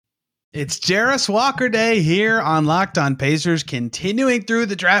It's Jarace Walker Day here on Locked On Pacers, continuing through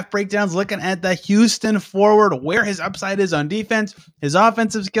the draft breakdowns, looking at the Houston forward, where his upside is on defense, his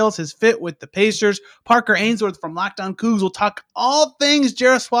offensive skills, his fit with the Pacers. Parker Ainsworth from Locked On Cougs will talk all things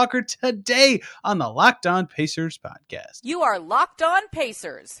Jarace Walker today on the Locked On Pacers podcast. You are Locked On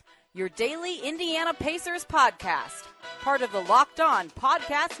Pacers, your daily Indiana Pacers podcast, part of the Locked On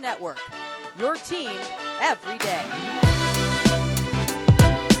Podcast Network, your team every day.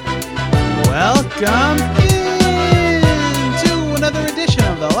 Welcome into another edition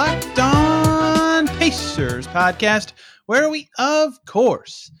of the Locked On Pacers podcast, where we, of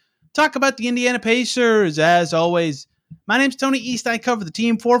course, talk about the Indiana Pacers. As always, my name's Tony East. I cover the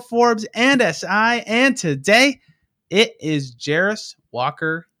team for Forbes and SI, and today it is Jarace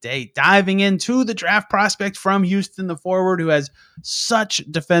Walker Day, diving into the draft prospect from Houston, the forward who has such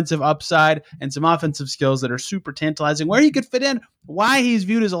defensive upside and some offensive skills that are super tantalizing, where he could fit in, why he's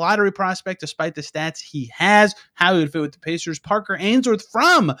viewed as a lottery prospect despite the stats he has, how he would fit with the Pacers. Parker Ainsworth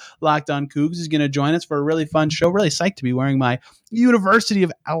from Locked On Cougs is going to join us for a really fun show. Really psyched to be wearing my University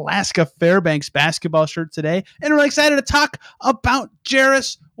of Alaska Fairbanks basketball shirt today, and really excited to talk about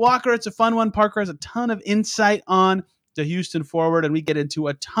Jarace Walker. It's a fun one. Parker has a ton of insight on the Houston forward, and we get into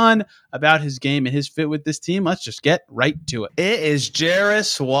a ton about his game and his fit with this team. Let's just get right to it. It is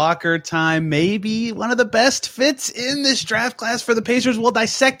Jarace Walker time, maybe one of the best fits in this draft class for the Pacers. We'll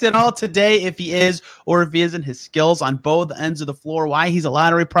dissect it all today, if he is or if he isn't, his skills on both ends of the floor, why he's a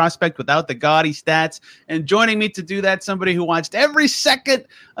lottery prospect without the gaudy stats. And joining me to do that, somebody who watched every second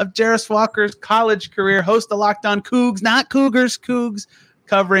of Jarace Walker's college career, host of Locked On Cougs, not Cougars, Cougs,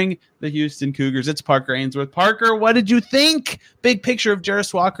 covering the Houston Cougars. It's Parker Ainsworth. Parker, what did you think? Big picture of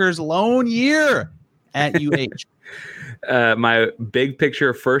Jarace Walker's lone year at UH. My big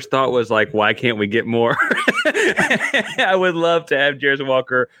picture first thought was like, why can't we get more? I would love to have Jarace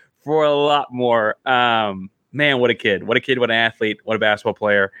Walker for a lot more. Man, what a kid. What a kid, what an athlete, what a basketball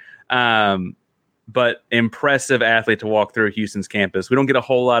player. But impressive athlete to walk through Houston's campus. We don't get a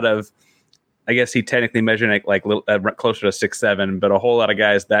whole lot of, I guess he technically measured like closer to 6'7", but a whole lot of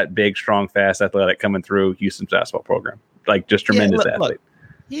guys that big, strong, fast, athletic coming through Houston's basketball program. Like just tremendous athlete.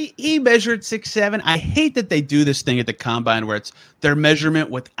 Look, he measured 6'7". I hate that they do this thing at the combine where it's their measurement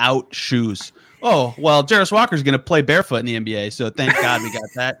without shoes. Oh, well, Jarace Walker's going to play barefoot in the NBA, so thank God we got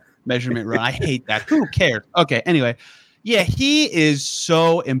that measurement right. I hate that. Who cares? Okay, anyway. Yeah, he is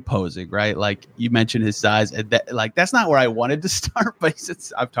so imposing, right? Like you mentioned his size, and that's not where I wanted to start, but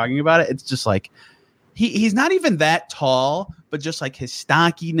since I'm talking about it, it's just like he's not even that tall, but just like his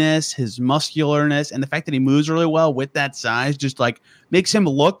stockiness, his muscularness, and the fact that he moves really well with that size just like makes him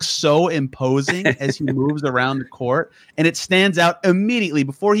look so imposing as he moves around the court, and it stands out immediately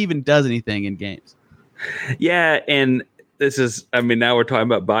before he even does anything in games. Yeah, and this is, I mean, now we're talking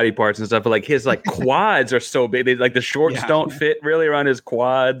about body parts and stuff, but like his like quads are so big. They, like the shorts don't fit really around his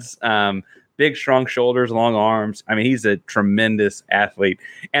quads. Big, strong shoulders, long arms. I mean, he's a tremendous athlete.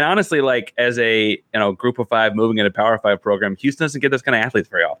 And honestly, like as a group of five moving in a Power 5 program, Houston doesn't get those kind of athletes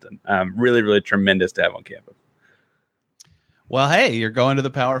very often. Really, really tremendous to have on campus. Well, hey, you're going to the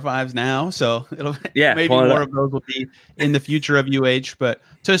Power 5s now, so maybe more of those will be in the future of UH. But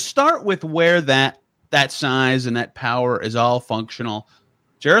to start with where that size and that power is all functional,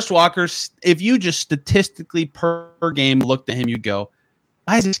 Jarace Walker, if you just statistically per game looked at him, you'd go,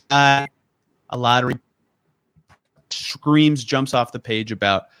 why is this guy a lottery? Jumps off the page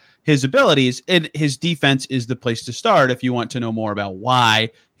about his abilities, and his defense is the place to start if you want to know more about why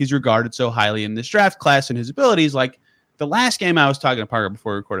he's regarded so highly in this draft class and his abilities. Like the last game I was talking to Parker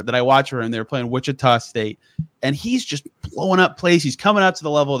before we recorded that I watched her, and they were playing Wichita State, and he's just blowing up plays. He's coming up to the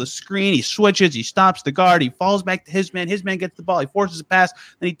level of the screen. He switches. He stops the guard. He falls back to his man. His man gets the ball. He forces a pass.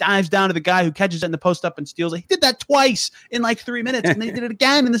 Then he dives down to the guy who catches it in the post up and steals it. He did that twice in like 3 minutes, and then he did it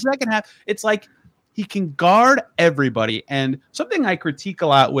again in the second half. It's like he can guard everybody. And something I critique a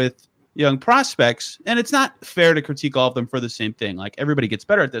lot with young prospects, and it's not fair to critique all of them for the same thing. Like everybody gets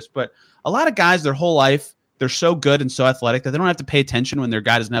better at this, but a lot of guys their whole life, they're so good and so athletic that they don't have to pay attention when their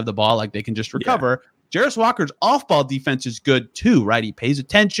guy doesn't have the ball. Like they can just recover. Yeah. Jarace Walker's off-ball defense is good too, right? He pays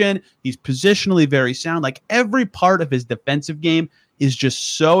attention. He's positionally very sound. Like every part of his defensive game is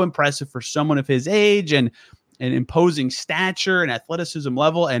just so impressive for someone of his age and an imposing stature and athleticism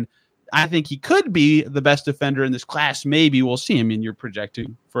level. And I think he could be the best defender in this class. Maybe we'll see him in your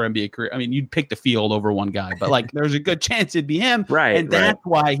projecting for NBA career. I mean, you'd pick the field over one guy, but like there's a good chance it'd be him. Right. And that's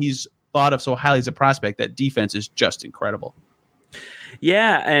why he's thought of so highly as a prospect. That defense is just incredible.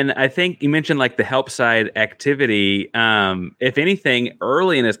 Yeah, and I think you mentioned like the help side activity. If anything,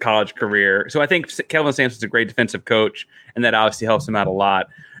 early in his college career, so I think Kelvin Sampson's a great defensive coach, and that obviously helps him out a lot.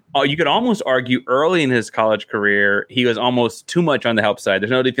 you could almost argue early in his college career, he was almost too much on the help side.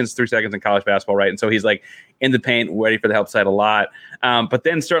 There's no defense 3 seconds in college basketball, right? And so he's like in the paint, ready for the help side a lot. But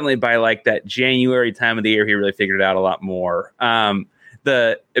then certainly by like that January time of the year, he really figured it out a lot more.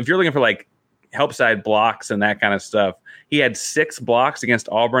 If you're looking for like help side blocks and that kind of stuff, he had 6 blocks against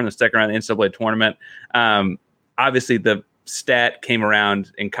Auburn in the second round of the NCAA tournament. Obviously, the stat came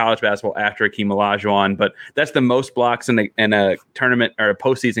around in college basketball after Hakeem Olajuwon, but that's the most blocks in a tournament or a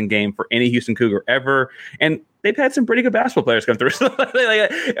postseason game for any Houston Cougar ever. And they've had some pretty good basketball players come through. So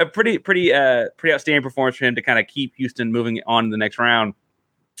like a pretty outstanding performance for him to kind of keep Houston moving on to the next round.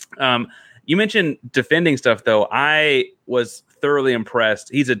 You mentioned defending stuff, though. I was thoroughly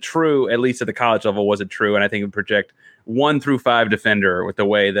impressed. He's a true, at least at the college level, was a true, and I think would project 1 through 5 defender with the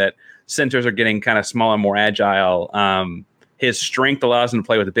way that centers are getting kind of smaller, more agile. His strength allows him to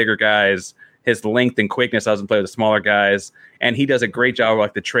play with the bigger guys. His length and quickness allows him to play with the smaller guys. And he does a great job of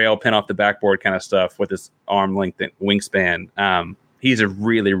like the trail, pin off the backboard kind of stuff with his arm length and wingspan. He's a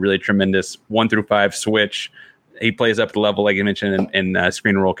really, really tremendous 1 through 5 switch. He plays up to the level, like you mentioned, in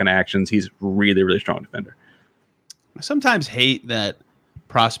screen and roll kind of actions. He's really, really strong defender. I sometimes hate that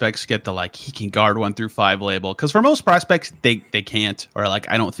prospects get the like he can guard 1 through 5 label, because for most prospects they can't, or like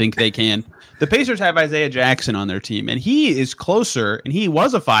I don't think they can. The Pacers have Isaiah Jackson on their team, and he is closer, and he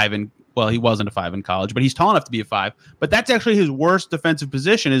was a 5 in, well, he wasn't a 5 in college, but he's tall enough to be a 5. But that's actually his worst defensive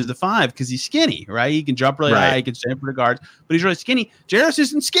position is the 5, because he's skinny, right? He can jump really high, he can stand for the guards, but he's really skinny. Jarace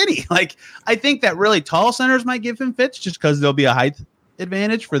isn't skinny. Like, I think that really tall centers might give him fits just because there'll be a height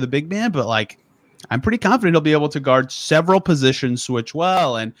advantage for the big man, but like I'm pretty confident he'll be able to guard several positions, switch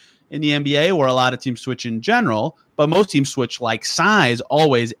well. And in the NBA, where a lot of teams switch in general, but most teams switch like size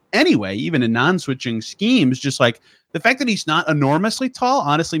always anyway, even in non-switching schemes, just like the fact that he's not enormously tall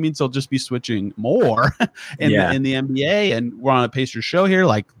honestly means he'll just be switching more in the NBA. And we're on a Pacers show here.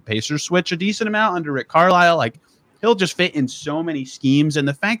 Like Pacers switch a decent amount under Rick Carlisle. Like he'll just fit in so many schemes. And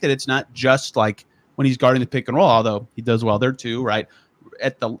the fact that it's not just like when he's guarding the pick and roll, although he does well there too, right?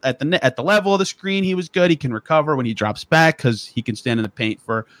 At the level of the screen, he was good. He can recover when he drops back because he can stand in the paint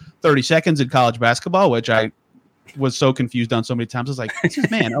for 30 seconds in college basketball, which I was so confused on so many times. I was like, "This is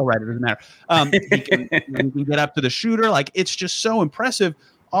man, oh right, it doesn't matter." He can get up to the shooter. Like it's just so impressive.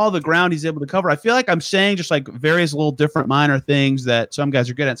 All the ground he's able to cover. I feel like I'm saying just like various little different minor things that some guys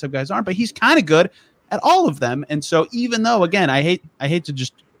are good at, some guys aren't, but he's kind of good at all of them. And so even though, again, I hate to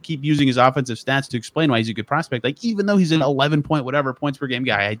just keep using his offensive stats to explain why he's a good prospect. Like even though he's an 11 point whatever points per game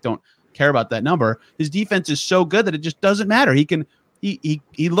guy, I don't care about that number. His defense is so good that it just doesn't matter. He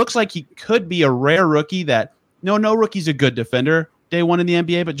looks like he could be a rare rookie that no rookie's a good defender day one in the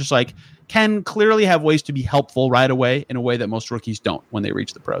NBA, but just like can clearly have ways to be helpful right away in a way that most rookies don't when they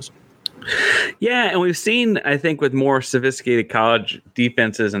reach the pros. Yeah, and we've seen, I think, with more sophisticated college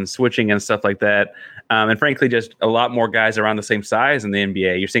defenses and switching and stuff like that, and frankly, just a lot more guys around the same size in the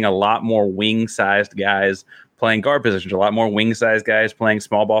NBA. You're seeing a lot more wing-sized guys playing guard positions, a lot more wing-sized guys playing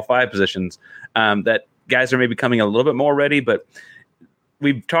small ball 5 positions. That guys are maybe coming a little bit more ready, but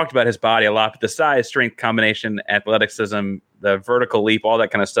we've talked about his body a lot, but the size, strength combination, athleticism, the vertical leap, all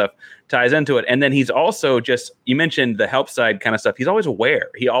that kind of stuff ties into it. And then he's also just, you mentioned the help side kind of stuff. He's always aware.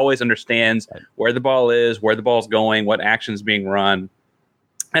 He always understands where the ball is, where the ball's going, what action's being run.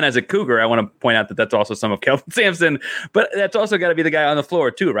 And as a Cougar, I want to point out that that's also some of Kelvin Sampson, but that's also got to be the guy on the floor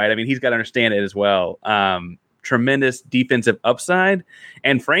too, right? I mean, he's got to understand it as well. Tremendous defensive upside.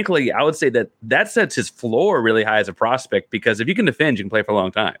 And frankly, I would say that sets his floor really high as a prospect, because if you can defend, you can play for a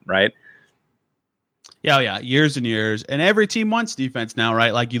long time, right? Yeah, years and years. And every team wants defense now,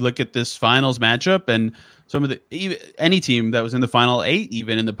 right? Like you look at this finals matchup and any team that was in the final 8,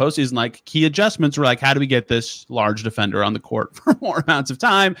 even in the postseason, like key adjustments were like, how do we get this large defender on the court for more amounts of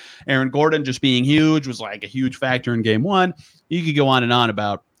time? Aaron Gordon just being huge was like a huge factor in game 1. You could go on and on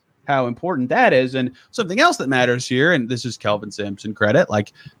about how important that is. And something else that matters here, and this is Kelvin Sampson credit,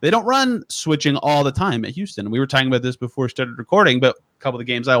 like they don't run switching all the time at Houston. We were talking about this before we started recording, but a couple of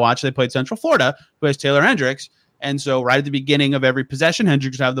the games I watched, they played Central Florida, who has Taylor Hendricks. And so right at the beginning of every possession,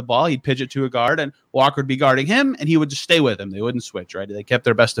 Hendricks would have the ball. He'd pitch it to a guard, and Walker would be guarding him, and he would just stay with him. They wouldn't switch, right? They kept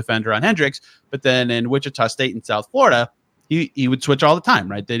their best defender on Hendricks. But then in Wichita State and South Florida, he would switch all the time,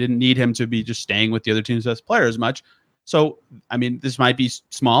 right? They didn't need him to be just staying with the other team's best player as much. So, I mean, this might be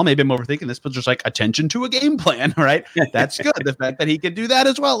small. Maybe I'm overthinking this, but just like attention to a game plan, right? That's good. The fact that he could do that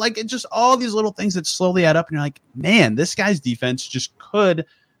as well. Like, it's just all these little things that slowly add up. And you're like, man, this guy's defense just could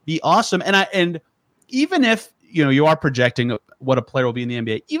be awesome. And even if, you are projecting what a player will be in the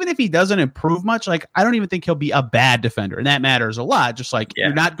NBA, even if he doesn't improve much, like, I don't even think he'll be a bad defender. And that matters a lot. Just like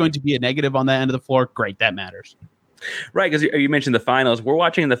you're not going to be a negative on that end of the floor. Great. That matters. Right, because you mentioned the finals. We're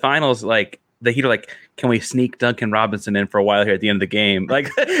watching the finals like the Heat are like, can we sneak Duncan Robinson in for a while here at the end of the game? Like,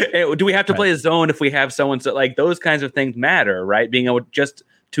 do we have to play a zone if we have someone? So, like, those kinds of things matter, right? Being able just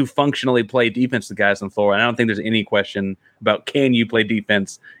to functionally play defense to guys on the floor. And I don't think there's any question about can you play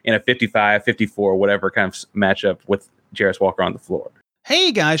defense in a 55, 54, whatever kind of matchup with Jarace Walker on the floor.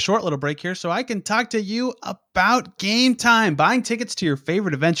 Hey guys, short little break here so I can talk to you about Game Time. Buying tickets to your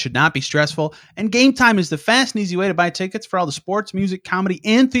favorite events should not be stressful, and Game Time is the fast and easy way to buy tickets for all the sports, music, comedy,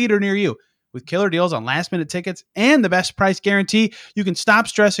 and theater near you. With killer deals on last-minute tickets and the best price guarantee, you can stop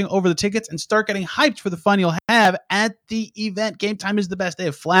stressing over the tickets and start getting hyped for the fun you'll have at the event. Game Time is the best. They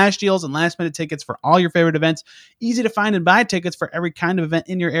have flash deals and last-minute tickets for all your favorite events, easy to find and buy tickets for every kind of event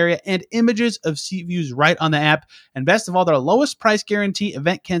in your area, and images of seat views right on the app. And best of all, their lowest price guarantee,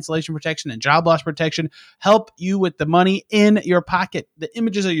 event cancellation protection, and job loss protection help you with the money in your pocket. The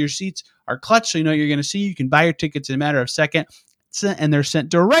images of your seats are clutch, so you know what you're going to see. You can buy your tickets in a matter of seconds, and they're sent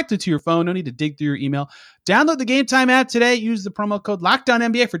directly to your phone. No need to dig through your email. Download the Game Time app today. Use the promo code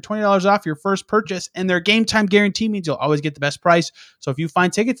LOCKEDONNBA for $20 off your first purchase. And their Game Time guarantee means you'll always get the best price. So if you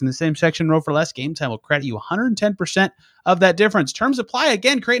find tickets in the same section row for less, Game Time will credit you 110% of that difference. Terms apply.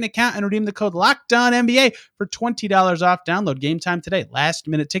 Again, create an account and redeem the code LOCKEDONNBA for $20 off. Download Game Time today. Last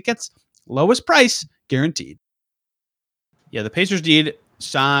minute tickets, lowest price guaranteed. Yeah, the Pacers need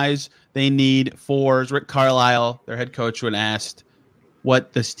size. They need fours. Rick Carlisle, their head coach, when asked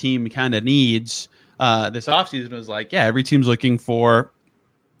what this team kind of needs this offseason, was like, yeah, every team's looking for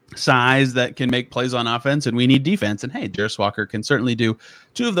size that can make plays on offense, and we need defense. And hey, Jarace Walker can certainly do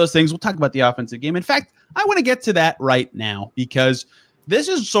two of those things. We'll talk about the offensive game. In fact, I want to get to that right now because this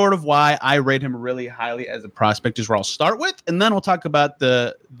is sort of why I rate him really highly as a prospect, is where I'll start with, and then we'll talk about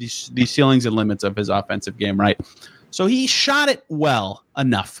the ceilings and limits of his offensive game, right? So he shot it well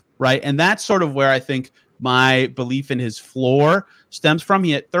enough, right? And that's sort of where I think my belief in his floor stems from.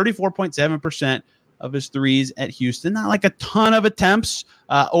 He hit 34.7% of his threes at Houston. Not like a ton of attempts,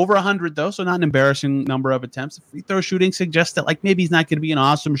 over 100 though, so not an embarrassing number of attempts. The free throw shooting suggests that like maybe he's not going to be an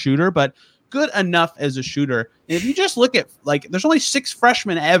awesome shooter, but good enough as a shooter. And if you just look at, like, there's only 6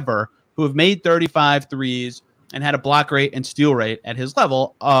 freshmen ever who have made 35 threes and had a block rate and steal rate at his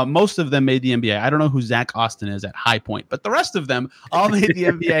level. Most of them made the NBA. I don't know who Zach Austin is at High Point, but the rest of them all made the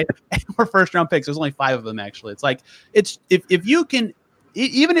NBA and were first-round picks. There's only 5 of them, actually. It's like, it's if you can,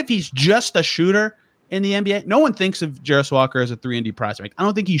 even if he's just a shooter in the NBA, no one thinks of Jarace Walker as a 3-and-D prospect. I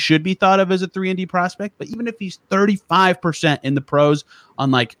don't think he should be thought of as a 3-and-D prospect, but even if he's 35% in the pros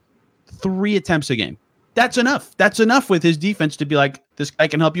on like 3 attempts a game, that's enough. That's enough with his defense to be like, this guy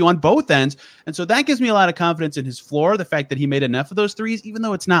can help you on both ends. And so that gives me a lot of confidence in his floor, the fact that he made enough of those threes, even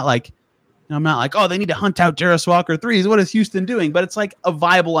though it's not like, I'm not like, oh, they need to hunt out Jarace Walker threes. What is Houston doing? But it's like a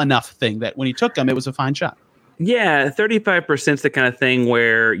viable enough thing that when he took them, it was a fine shot. Yeah, 35% is the kind of thing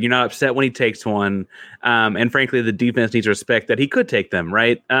where you're not upset when he takes one. And frankly, the defense needs to respect that he could take them,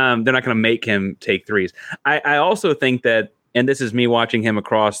 right? They're not going to make him take threes. I also think that, and this is me watching him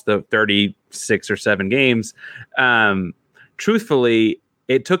across the 36 or 7 games, truthfully,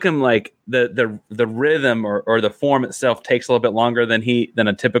 it took him like the rhythm or the form itself takes a little bit longer than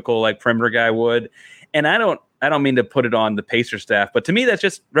a typical like perimeter guy would. And I don't mean to put it on the Pacer staff, but to me, that's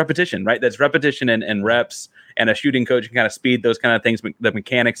just repetition, right? That's repetition and reps, and a shooting coach can kind of speed those kind of things, the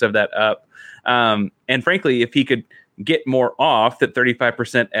mechanics of that up. And frankly, if he could get more off, that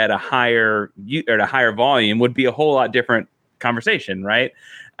 35% at a higher volume would be a whole lot different conversation, right?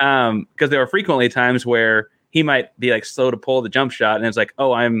 Because there are frequently times where he might be like slow to pull the jump shot, and it's like,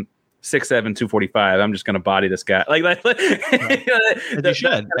 oh, I'm 6'7", 245. I'm just going to body this guy. Like right.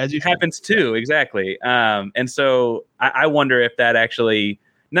 As you happens too, exactly. And so I wonder if that actually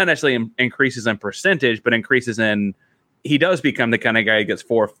not necessarily increases in percentage, but increases in, he does become the kind of guy who gets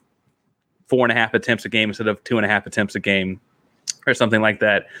 4.5 attempts a game instead of 2.5 attempts a game, or something like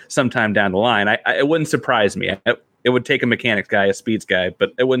that sometime down the line. It wouldn't surprise me. It would take a mechanics guy, a speeds guy,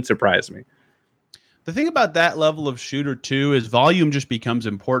 but it wouldn't surprise me. The thing about that level of shooter, too, is volume just becomes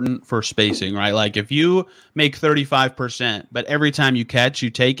important for spacing, right? Like, if you make 35%, but every time you catch, you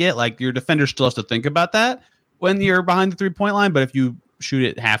take it, like, your defender still has to think about that when you're behind the three-point line. But if you shoot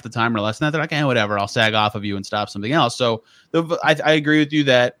it half the time or less than that, they're like, hey, whatever, I'll sag off of you and stop something else. So I agree with you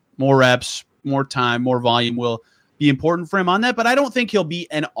that more reps, more time, more volume will be important for him on that. But I don't think he'll be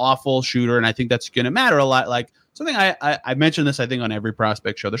an awful shooter, and I think that's going to matter a lot. Like, something I mentioned this, I think, on every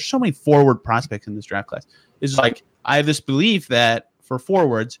prospect show. There's so many forward prospects in this draft class. It's like, I have this belief that for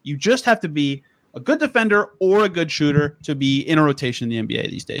forwards, you just have to be a good defender or a good shooter to be in a rotation in the NBA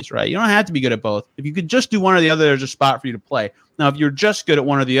these days, right? You don't have to be good at both. If you could just do one or the other, there's a spot for you to play. Now, if you're just good at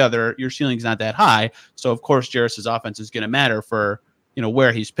one or the other, your ceiling's not that high. So, of course, Jarace's offense is going to matter for,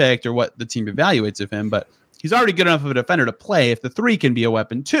 where he's picked or what the team evaluates of him. But he's already good enough of a defender to play. If the three can be a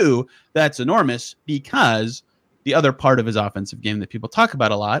weapon too, that's enormous, because the other part of his offensive game that people talk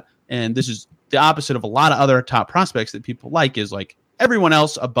about a lot, and this is the opposite of a lot of other top prospects that people like, is like everyone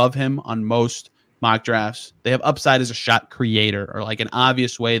else above him on most mock drafts, they have upside as a shot creator, or like an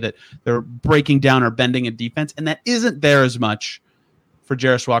obvious way that they're breaking down or bending a defense. And that isn't there as much for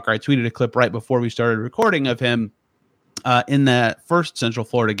Jarace Walker. I tweeted a clip right before we started recording of him in that first Central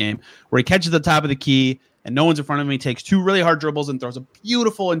Florida game where he catches the top of the key and no one's in front of him. He takes two really hard dribbles and throws a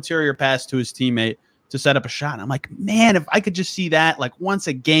beautiful interior pass to his teammate to set up a shot. And I'm like, man, if I could just see that like once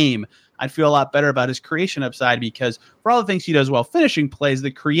a game, I'd feel a lot better about his creation upside, because for all the things he does well finishing plays, the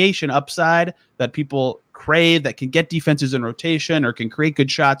creation upside that people crave that can get defenses in rotation or can create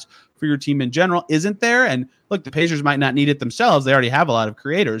good shots for your team in general isn't there. And look, the Pacers might not need it themselves. They already have a lot of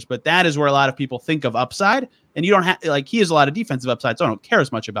creators, but that is where a lot of people think of upside. And you don't have, like, he has a lot of defensive upside, so I don't care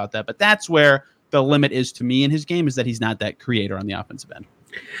as much about that. But that's where the limit is to me in his game, is that he's not that creator on the offensive end.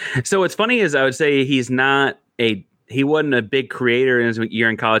 So what's funny is I would say he wasn't a big creator in his year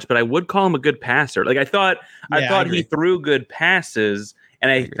in college, but I would call him a good passer. Like I thought he threw good passes, and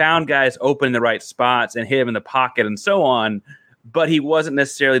I found guys open in the right spots and hit him in the pocket and so on. But he wasn't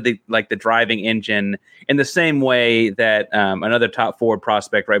necessarily the driving engine in the same way that another top forward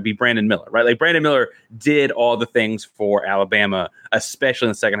prospect, right, be Brandon Miller, right? Like Brandon Miller did all the things for Alabama, especially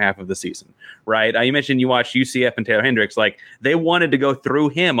in the second half of the season, right? You mentioned you watched UCF and Taylor Hendricks. Like they wanted to go through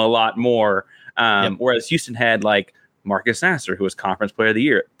him a lot more, whereas Houston had like Marcus Nasser, who was Conference Player of the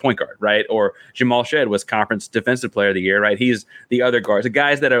Year, point guard, right? Or Jamal Shedd was Conference Defensive Player of the Year, right? He's the other guards, the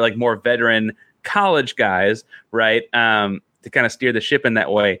guys that are like more veteran college guys, right? To kind of steer the ship in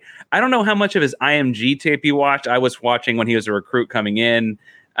that way. I don't know how much of his IMG tape you watched. I was watching when he was a recruit coming in.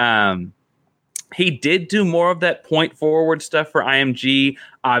 He did do more of that point forward stuff for IMG.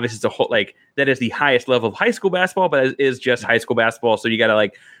 Obviously, it's a whole, like, that is the highest level of high school basketball, but it is just high school basketball. So you got to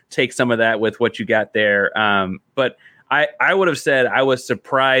like take some of that with what you got there. But I would have said I was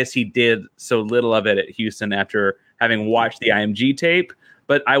surprised he did so little of it at Houston after having watched the IMG tape.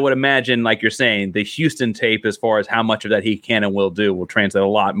 But I would imagine, like you're saying, the Houston tape, as far as how much of that he can and will do, will translate a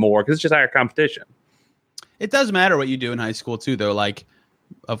lot more because it's just higher competition. It does matter what you do in high school, too, though. Like,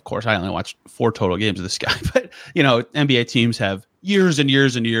 of course, I only watched 4 total games of this guy. But, NBA teams have years and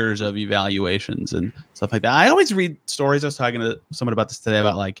years and years of evaluations and stuff like that. I always read stories. I was talking to someone about this today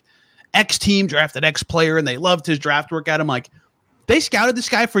about, like, X team drafted X player and they loved his draft workout. I'm like, they scouted this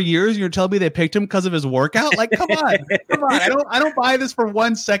guy for years, and you're telling me they picked him because of his workout? Like, come on. I don't buy this for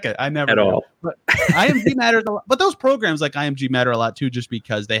 1 second. I never at do. all. But IMG matters a lot. But those programs like IMG matter a lot too, just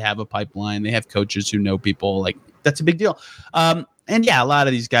because they have a pipeline. They have coaches who know people. Like, that's a big deal. And yeah, a lot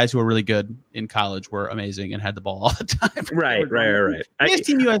of these guys who are really good in college were amazing and had the ball all the time. Right. He has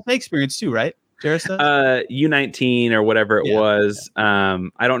Team USA experience too, right? U19 or whatever it was.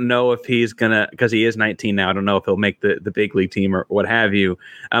 I don't know if he's gonna, because he is 19 now. I don't know if he'll make the big league team or what have you.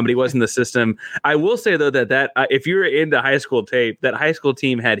 But he was in the system. I will say though that if you're into high school tape, that high school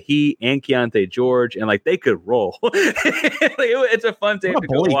team had he and Keontae George, and like they could roll. It's a fun team. What a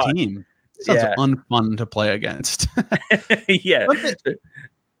bully team. Sounds unfun to play against. Yeah.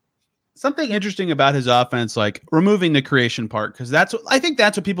 Something interesting about his offense, like removing the creation part, because I think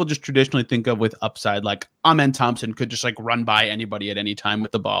that's what people just traditionally think of with upside. Like Amen Thompson could just like run by anybody at any time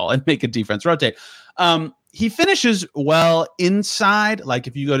with the ball and make a defense rotate. He finishes well inside. Like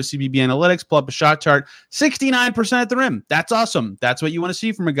if you go to CBB Analytics, pull up a shot chart, 69% at the rim. That's awesome. That's what you want to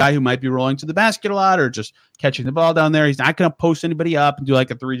see from a guy who might be rolling to the basket a lot or just catching the ball down there. He's not going to post anybody up and do like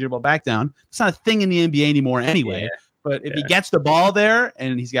a 3-dribble back down. It's not a thing in the NBA anymore anyway. Yeah. But if he gets the ball there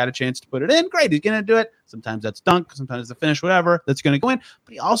and he's got a chance to put it in, great, he's going to do it. Sometimes that's dunk, sometimes the finish, whatever, that's going to go in.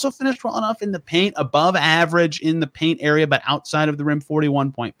 But he also finished well enough in the paint, above average in the paint area, but outside of the rim,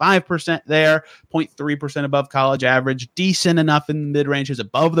 41.5% there, 0.3% above college average, decent enough in the mid-ranges,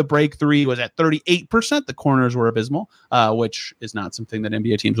 above the break three, was at 38%. The corners were abysmal, which is not something that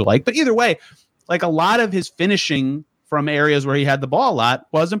NBA teams will like. But either way, like a lot of his finishing from areas where he had the ball a lot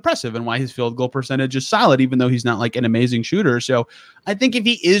was impressive, and why his field goal percentage is solid, even though he's not like an amazing shooter. So I think if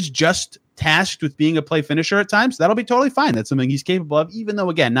he is just tasked with being a play finisher at times, that'll be totally fine. That's something he's capable of, even though,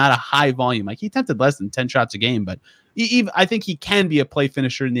 again, not a high volume. Like he attempted less than 10 shots a game, but I think he can be a play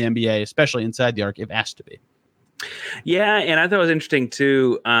finisher in the NBA, especially inside the arc, if asked to be. Yeah, and I thought it was interesting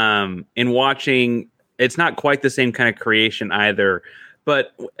too, in watching, it's not quite the same kind of creation either.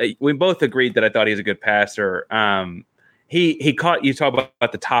 but we both agreed that I thought he's a good passer. He caught, you talk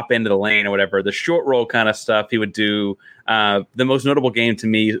about the top end of the lane or whatever, the short roll kind of stuff he would do. The most notable game to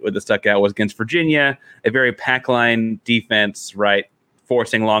me that stuck out was against Virginia, a very pack line defense, right?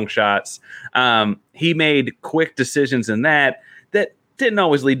 Forcing long shots. He made quick decisions in that didn't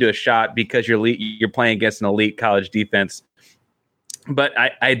always lead to a shot because you're playing against an elite college defense. But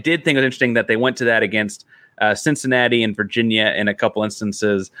I did think it was interesting that they went to that against Cincinnati and Virginia in a couple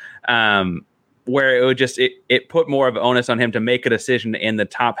instances, where it would it put more of an onus on him to make a decision in the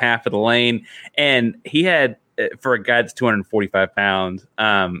top half of the lane. And he had, for a guy that's 245 pounds,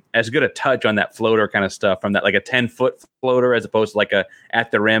 as good a touch on that floater kind of stuff, from that like a 10-foot floater as opposed to like a at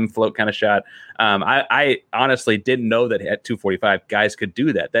the rim float kind of shot. I honestly didn't know that at 245 guys could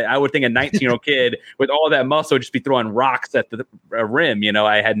do that. I would think a 19-year-old kid with all that muscle would just be throwing rocks at the rim.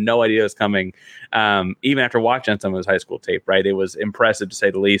 I had no idea it was coming. Even after watching some of his high school tape, right? It was impressive to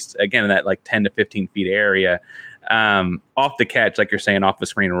say the least. Again, in that like 10 to 15 feet area, off the catch, like you're saying, off the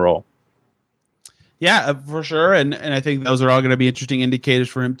screen and roll. Yeah, for sure. And I think those are all going to be interesting indicators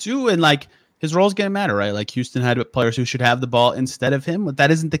for him too. And like his role's going to matter, right? Like Houston had players who should have the ball instead of him. But that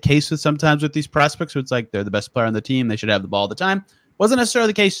isn't the case sometimes with these prospects. So it's like they're the best player on the team. They should have the ball all the time. Wasn't necessarily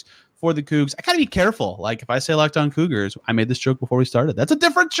the case for the Cougs. I got to be careful. Like if I say Locked On Cougars, I made this joke before we started. That's a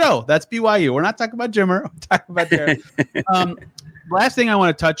different show. That's BYU. We're not talking about Jimmer. We're talking about Derek. Last thing I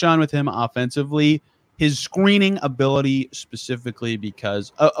want to touch on with him offensively, his screening ability specifically,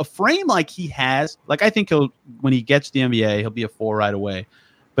 because a frame like he has, like I think when he gets to the NBA, he'll be a 4 right away.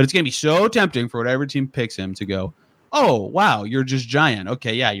 But it's going to be so tempting for whatever team picks him to go, oh, wow, you're just giant.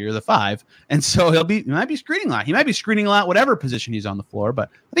 Okay, yeah, you're the 5. And so he might be screening a lot. He might be screening a lot, whatever position he's on the floor. But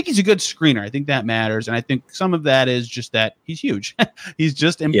I think he's a good screener. I think that matters. And I think some of that is just that he's huge. He's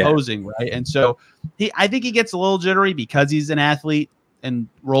just imposing, right? And so I think he gets a little jittery because he's an athlete and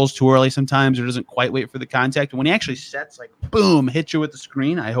rolls too early sometimes, or doesn't quite wait for the contact. And when he actually sets, like, boom, hits you with the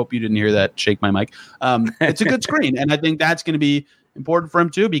screen. I hope you didn't hear that shake my mic. It's a good screen. And I think that's going to be important for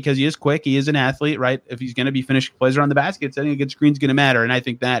him too, because he is quick. He is an athlete, right? If he's going to be finishing plays around the basket, setting a good screen is going to matter. And I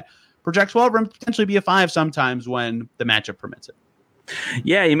think that projects well for him to potentially be a 5 sometimes when the matchup permits it.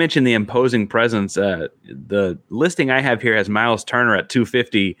 Yeah, you mentioned the imposing presence. The listing I have here has Miles Turner at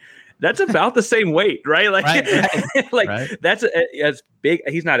 250. That's about the same weight, right? Like, right. That's as big.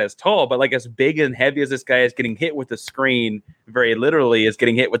 He's not as tall, but like as big and heavy as this guy is, getting hit with the screen, very literally, is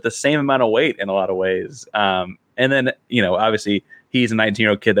getting hit with the same amount of weight in a lot of ways. And then, obviously, he's a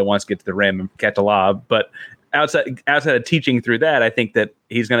 19-year-old kid that wants to get to the rim and catch a lob. But outside of teaching through that, I think that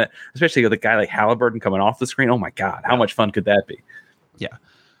he's going to, especially with a guy like Halliburton coming off the screen. Oh my God, how much fun could that be? Yeah.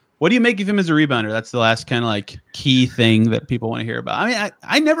 What do you make of him as a rebounder? That's the last kind of like key thing that people want to hear about. I mean,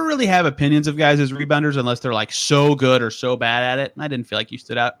 I never really have opinions of guys as rebounders unless they're like so good or so bad at it. And I didn't feel like he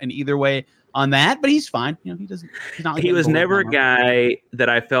stood out in either way on that, but he's fine. He's not like he was never a guy that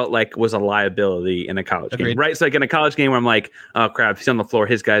I felt like was a liability in a college game, right? So like in a college game where I'm like, oh crap, he's on the floor,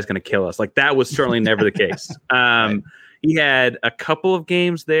 his guy's going to kill us. Like that was certainly never the case. Right. He had a couple of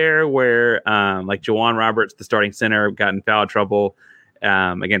games there where like Jawan Roberts, the starting center, got in foul trouble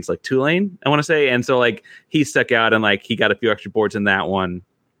against like Tulane, I want to say. And so like he stuck out and like he got a few extra boards in that one.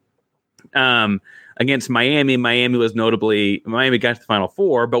 Against Miami was notably, Miami got to the Final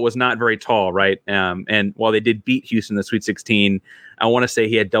Four, but was not very tall, right? And while they did beat Houston in the Sweet 16, I want to say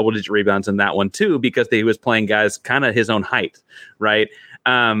he had double-digit rebounds in that one too, because he was playing guys kind of his own height, right?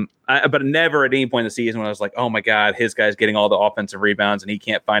 But never at any point in the season when I was like, oh my God, his guy's getting all the offensive rebounds and he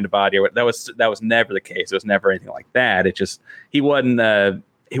can't find a body. That was never the case. It was never anything like that. It just he wasn't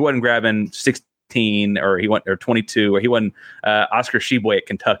grabbing 16 or 22 or he wasn't Oscar Tshiebwe at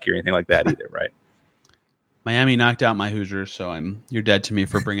Kentucky or anything like that either, right? Miami knocked out my Hoosiers, so you're dead to me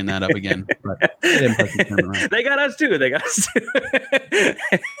for bringing that up again. They got us too.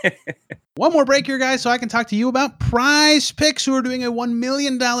 One more break here, guys, so I can talk to you about Prize Picks, who are doing a $1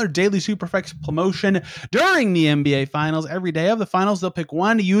 million daily Superflex promotion during the NBA Finals. Every day of the Finals, they'll pick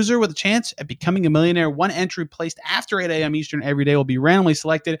one user with a chance at becoming a millionaire. One entry placed after 8 a.m. Eastern every day will be randomly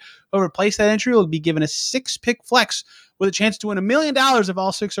selected. Whoever placed that entry will be given a 6-pick flex with a chance to win $1 million if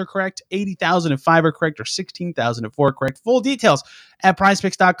all 6 are correct, 80,000 if 5 are correct, or 16,000 if 4 are correct. Full details at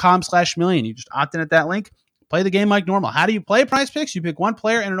prizepicks.com/million. You just opt in at that link. Play the game like normal. How do you play Prize Picks? You pick one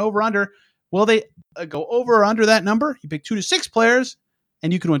player and an over-under. Will they go over or under that number? You pick 2 to 6 players,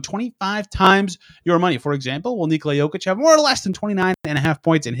 and you can win 25 times your money. For example, will Nikola Jokic have more or less than 29.5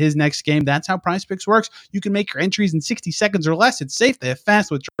 points in his next game? That's how Prize Picks works. You can make your entries in 60 seconds or less. It's safe. They have fast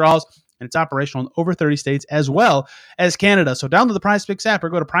withdrawals. and it's operational in over 30 states as well as Canada. So download the PrizePicks app or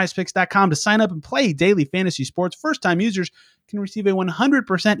go to prizepicks.com to sign up and play daily fantasy sports. First-time users can receive a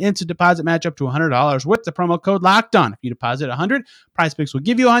 100% instant deposit match up to $100 with the promo code LOCKEDON. If you deposit $100, PrizePicks will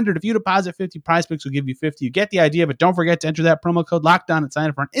give you $100. If you deposit $50, PrizePicks will give you $50. You get the idea, but don't forget to enter that promo code LOCKEDON and sign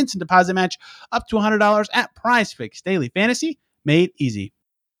up for an instant deposit match up to $100 at PrizePicks. Daily fantasy made easy.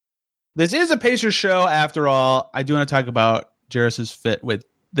 This is a Pacers show after all. I do want to talk about Jarace's fit with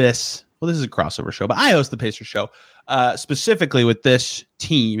this. Well, this is a crossover show, but I host the Pacers show specifically with this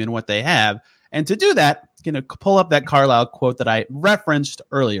team and what they have. And to do that, I'm going to pull up that Carlisle quote that I referenced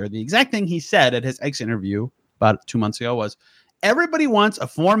earlier. The exact thing he said at his exit interview about 2 months ago was, everybody wants a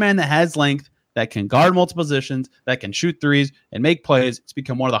four-man that has length, that can guard multiple positions, that can shoot threes and make plays. It's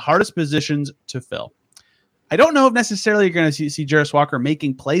become one of the hardest positions to fill. I don't know if necessarily you're going to see Jarace Walker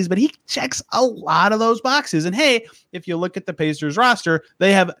making plays, but he checks a lot of those boxes. And hey, if you look at the Pacers roster,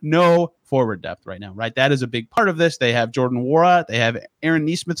 they have no forward depth right now, right? That is a big part of this. They have Jordan Nwora, they have Aaron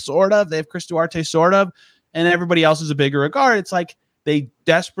Nesmith, sort of, they have Chris Duarte, sort of, and everybody else is a bigger guard. It's like they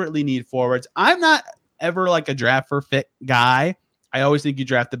desperately need forwards. I'm not ever like a draft for fit guy. I always think you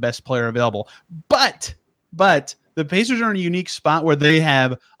draft the best player available. But the Pacers are in a unique spot where they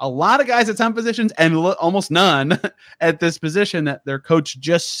have a lot of guys at some positions and almost none at this position that their coach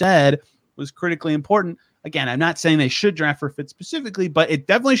just said was critically important. Again, I'm not saying they should draft for fit specifically, but it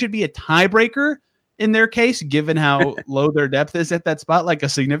definitely should be a tiebreaker in their case, given how low their depth is at that spot, like a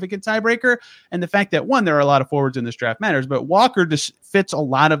significant tiebreaker. And the fact that, one, there are a lot of forwards in this draft matters, but Walker just fits a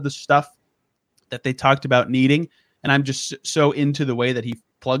lot of the stuff that they talked about needing. And I'm just so into the way that he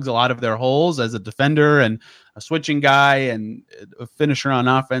plugs a lot of their holes as a defender and a switching guy and a finisher on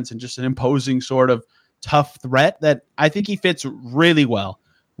offense and just an imposing sort of tough threat that I think he fits really well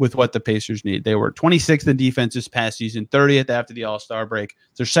with what the Pacers need. They were 26th in defense this past season, 30th after the All-Star break.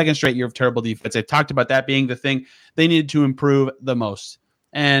 It's their second straight year of terrible defense. They've talked about that being the thing they needed to improve the most.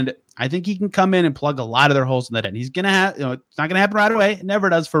 And I think he can come in and plug a lot of their holes in that end. He's going to have, it's not going to happen right away. It never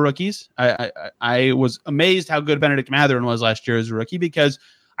does for rookies. I was amazed how good Benedict Mathurin was last year as a rookie, because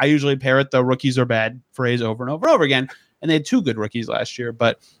I usually parrot the rookies are bad phrase over and over and over again. And they had two good rookies last year,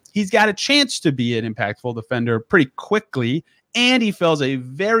 but he's got a chance to be an impactful defender pretty quickly. And he fills a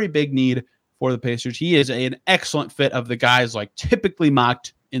very big need for the Pacers. He is an excellent fit of the guys like typically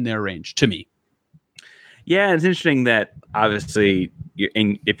mocked in their range to me. Yeah, it's interesting that obviously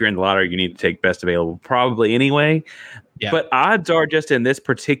if you're in the lottery, you need to take best available probably anyway. Yeah. But odds are just in this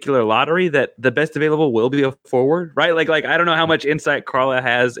particular lottery that the best available will be a forward, right? Like I don't know how much insight Carla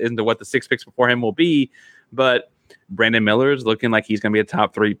has into what the 6 picks before him will be, but Brandon Miller is looking like he's going to be a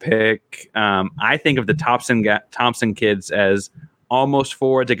top 3 pick. I think of the Thompson kids as almost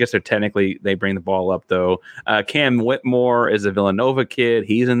forwards. I guess they bring the ball up though. Cam Whitmore is a Villanova kid.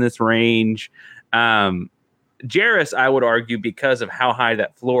 He's in this range. Jarace, I would argue, because of how high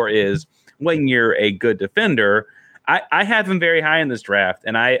that floor is when you're a good defender, I have him very high in this draft,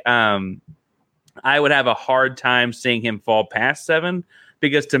 and I would have a hard time seeing him fall past 7,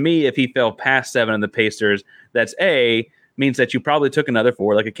 because to me, if he fell past 7 in the Pacers, that's means that you probably took another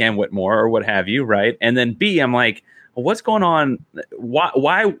forward like a Cam Whitmore or what have you, right? And then B, I'm like, well, what's going on?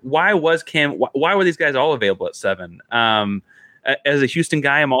 Why were these guys all available at 7? As a Houston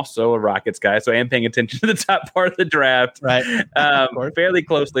guy, I'm also a Rockets guy, so I am paying attention to the top part of the draft, right? Fairly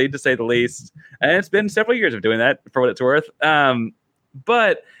closely, to say the least. And it's been several years of doing that, for what it's worth.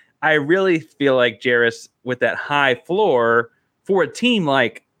 But I really feel like Jarace, with that high floor for a team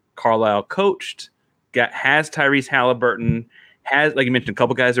like Carlisle coached, has Tyrese Halliburton, has, like you mentioned, a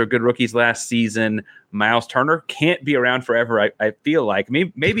couple guys that were good rookies last season. Miles Turner can't be around forever. I feel like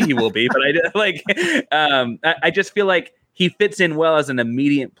maybe he will be, but I just feel like he fits in well as an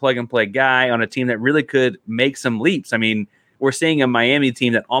immediate plug-and-play guy on a team that really could make some leaps. I mean, we're seeing a Miami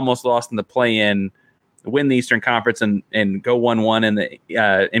team that almost lost in the play-in, win the Eastern Conference, and go 1-1 in the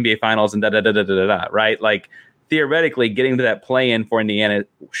NBA Finals and da-da-da-da-da-da, right? Like, theoretically, getting to that play-in for Indiana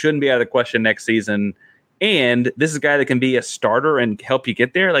shouldn't be out of the question next season. And this is a guy that can be a starter and help you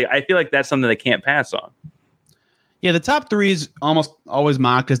get there. Like, I feel like that's something they can't pass on. Yeah, the top 3 is almost always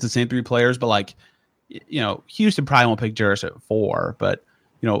mocked as the same 3 players, but like, Houston probably won't pick Jarace at 4, but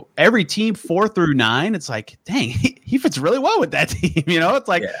every team 4 through 9, it's like, dang, he fits really well with that team. It's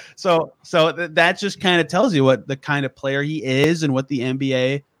like, yeah. So that just kind of tells you what the kind of player he is and what the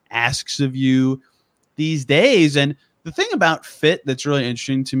NBA asks of you these days. And the thing about fit that's really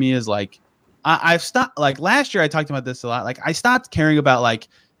interesting to me is like, I've stopped, like last year I talked about this a lot. Like I stopped caring about like,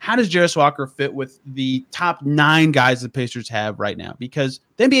 how does Jarace Walker fit with the top 9 guys the Pacers have right now? Because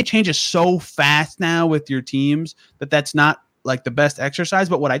the NBA changes so fast now with your teams that's not like the best exercise,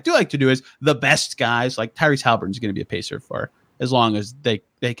 but what I do like to do is the best guys, like Tyrese Halliburton's going to be a Pacer for as long as they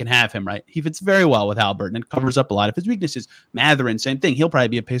can have him, right? He fits very well with Halliburton and covers up a lot of his weaknesses. Matherin, same thing. He'll probably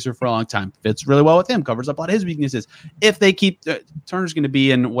be a Pacer for a long time. Fits really well with him, covers up a lot of his weaknesses. If they keep Turner's going to be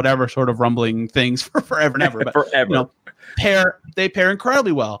in whatever sort of rumbling things for forever and ever, but forever. They pair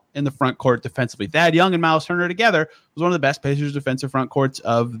incredibly well in the front court defensively. Thad Young and Miles Turner together was one of the best Pacers defensive front courts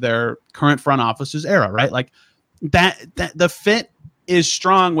of their current front office's era, right? Like that the fit is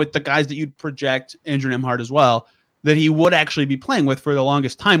strong with the guys that you'd project Andrew Nembhard as well, that he would actually be playing with for the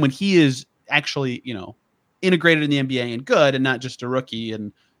longest time when he is actually, integrated in the NBA and good and not just a rookie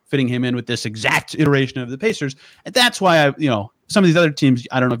and fitting him in with this exact iteration of the Pacers. And that's why some of these other teams,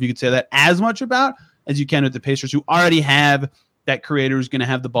 I don't know if you could say that as much about as you can with the Pacers, who already have that creator who's going to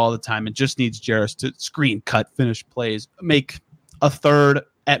have the ball all the time and just needs Jarace to screen, cut, finish plays, make a third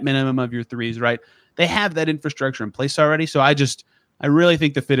at minimum of your threes, right? They have that infrastructure in place already. So I really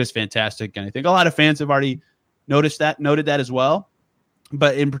think the fit is fantastic. And I think a lot of fans have already noted that as well.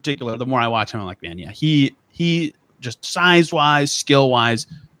 But in particular, the more I watch him, I'm like, man, yeah, he just size-wise, skill-wise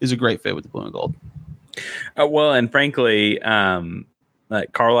is a great fit with the blue and gold. Well, and frankly,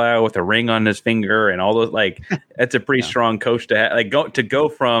 like Carlisle with a ring on his finger and all those, like, that's a pretty strong coach to have. Like, go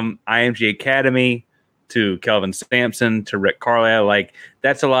from IMG Academy to Kelvin Sampson to Rick Carlisle, like,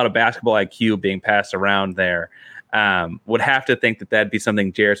 that's a lot of basketball IQ being passed around there. Would have to think that'd be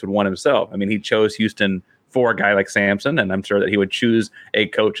something Jarace would want himself. I mean, he chose Houston for a guy like Sampson, and I'm sure that he would choose a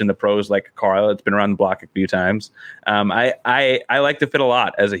coach in the pros like Carlisle. It's been around the block a few times. I like the fit a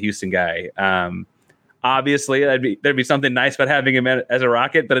lot as a Houston guy. Obviously, there'd be something nice about having him as a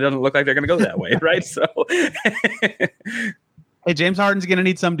Rocket, but it doesn't look like they're going to go that way, right? So, hey, James Harden's going to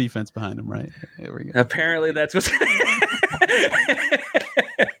need some defense behind him, right? Here we go. Apparently, that's what's.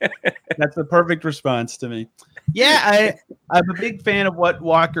 That's the perfect response to me. Yeah, I'm a big fan of what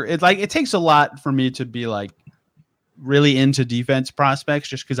Walker. It's like it takes a lot for me to be like really into defense prospects,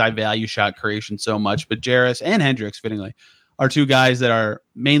 just because I value shot creation so much. But Jarace and Hendricks, fittingly, are two guys that are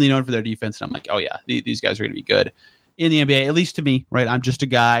mainly known for their defense. And I'm like, oh yeah, these guys are going to be good in the NBA, at least to me, right? I'm just a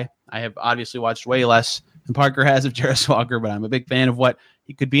guy. I have obviously watched way less than Parker has of Jarace Walker, but I'm a big fan of what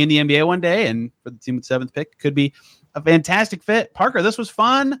he could be in the NBA one day. And for the team with 7th pick, could be a fantastic fit. Parker, this was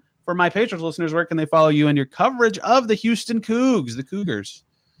fun. For my Patriots listeners, where can they follow you and your coverage of the Houston Cougs, the Cougars?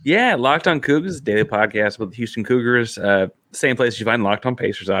 Yeah, Locked on Cougs, daily podcast with the Houston Cougars. Same place you find Locked on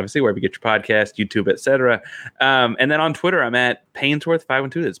Pacers, obviously, wherever you get your podcast, YouTube, etc. And then on Twitter, I'm at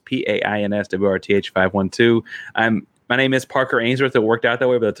Painsworth512. That's PAINSWRTH 512. My name is Parker Ainsworth. It worked out that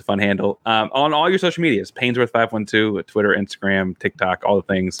way, but that's a fun handle. On all your social medias, Painsworth512, Twitter, Instagram, TikTok, all the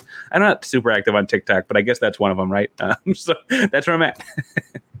things. I'm not super active on TikTok, but I guess that's one of them, right? So that's where I'm at.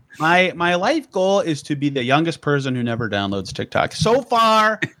 My life goal is to be the youngest person who never downloads TikTok. So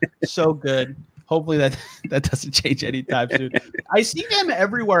far, so good. Hopefully that doesn't change anytime soon. I see them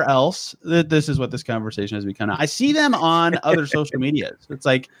everywhere else. This is what this conversation has become. I see them on other social medias. It's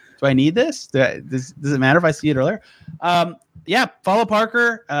like, do I need this? Does it matter if I see it earlier? Yeah, follow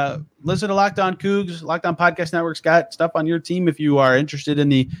Parker. Listen to Locked On Cougs. Locked On Podcast Network's got stuff on your team if you are interested in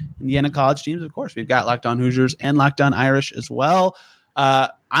the Indiana college teams. Of course, we've got Locked On Hoosiers and Locked On Irish as well.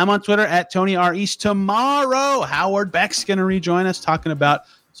 I'm on Twitter at Tony R. East. Tomorrow, Howard Beck's going to rejoin us talking about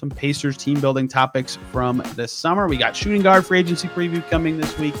some Pacers team building topics from this summer. We got shooting guard free agency preview coming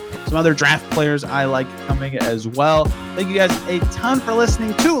this week. Some other draft players I like coming as well. Thank you guys a ton for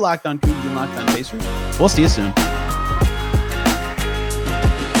listening to Locked On Cougs and Locked On Pacers. We'll see you soon.